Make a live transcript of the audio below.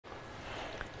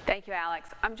Thank you, Alex.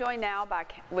 I'm joined now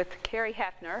with Kerry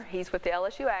Hefner. He's with the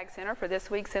LSU Ag Center for this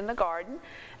week's In the Garden.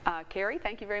 Kerry,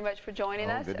 thank you very much for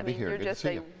joining us. Good to be here. You're good just to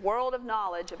see a world of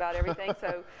knowledge about everything.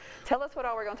 So tell us what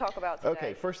all we're going to talk about today.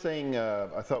 Okay, first thing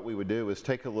I thought we would do is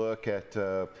take a look at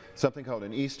something called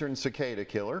an eastern cicada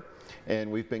killer.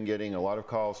 And we've been getting a lot of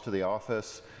calls to the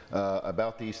office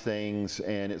about these things,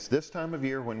 and it's this time of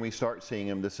year when we start seeing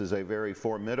them. This is a very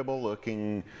formidable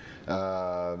looking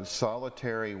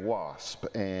solitary wasp,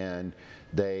 and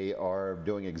they are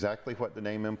doing exactly what the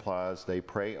name implies. They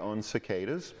prey on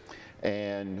cicadas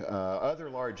and other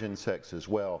large insects as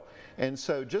well. And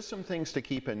so just some things to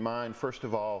keep in mind. First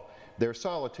of all, they're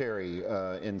solitary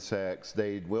insects.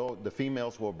 The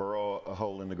females will burrow a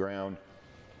hole in the ground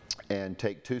and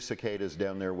take 2 cicadas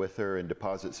down there with her and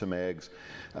deposit some eggs.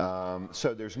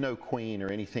 So there's no queen or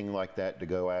anything like that to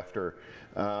go after.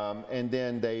 And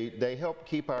then they help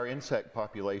keep our insect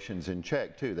populations in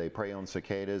check too. They prey on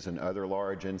cicadas and other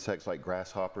large insects like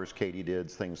grasshoppers,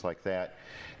 katydids, things like that.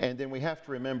 And then we have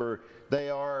to remember they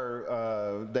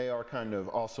are kind of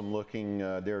awesome looking.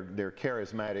 They're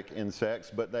charismatic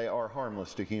insects, but they are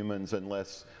harmless to humans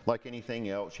unless, like anything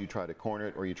else, you try to corner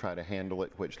it or you try to handle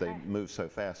it, which they move so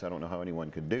fast I don't know how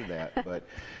anyone could do that. But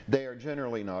they are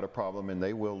generally not a problem, and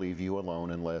they will leave you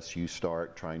alone unless you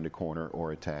start trying to corner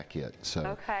or attack it.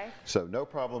 So, so no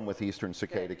problem with eastern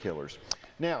cicada killers.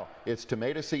 Now, it's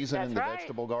tomato season in the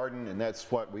vegetable garden, and that's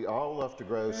what we all love to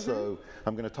grow. So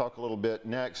I'm going to talk a little bit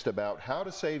next about how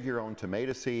to save your own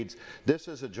tomato seeds. This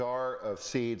is a jar of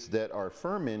seeds that are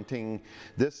fermenting.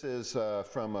 This is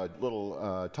from a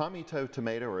little tomato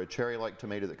tomato, or a cherry-like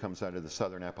tomato that comes out of the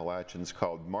southern Appalachians,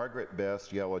 called Margaret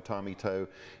Best Yellow Tomato.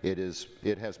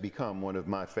 It has become one of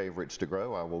my favorites to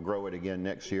grow. I will grow it again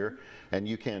next year, and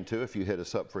you can too if you hit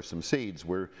us up for some seeds.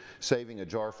 We're saving a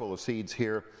jar full of seeds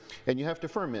here, and you have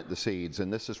to ferment the seeds,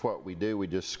 and this is what we do. We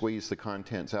just squeeze the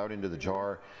contents out into the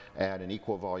jar, add an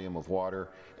equal volume of water,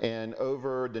 and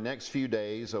over the next few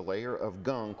days a layer of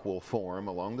gunk will form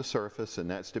along the surface, and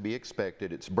that's to be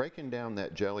expected. It's breaking down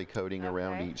that jelly coating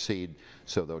around each seed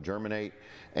so they'll germinate,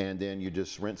 and then you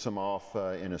just rinse them off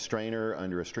in a strainer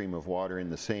under a stream of water in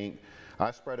the sink.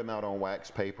 I spread them out on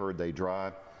wax paper. They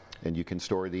dry, and you can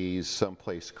store these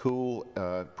someplace cool,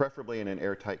 preferably in an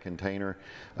airtight container.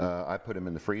 I put them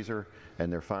in the freezer,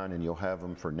 and they're fine, and you'll have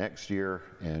them for next year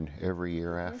and every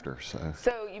year after.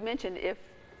 So you mentioned if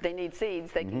they need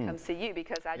seeds, they can come see you,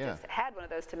 because I just had one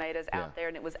of those tomatoes out there,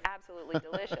 and it was absolutely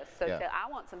delicious. So I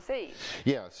want some seeds.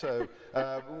 Yeah, so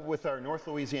with our North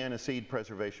Louisiana Seed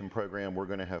Preservation Program, we're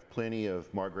going to have plenty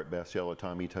of Margaret Best Yellow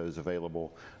Tomatoes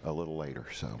available a little later.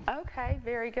 So okay,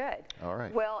 very good. All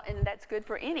right. Well, and that's good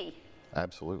for anyone.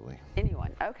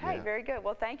 Okay, very good.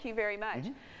 Well, thank you very much.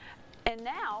 And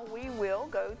now we will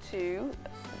go to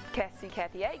see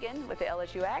Kathy Agan with the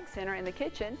LSU Ag Center in the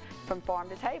kitchen from farm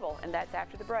to table, and that's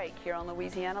after the break here on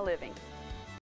Louisiana Living.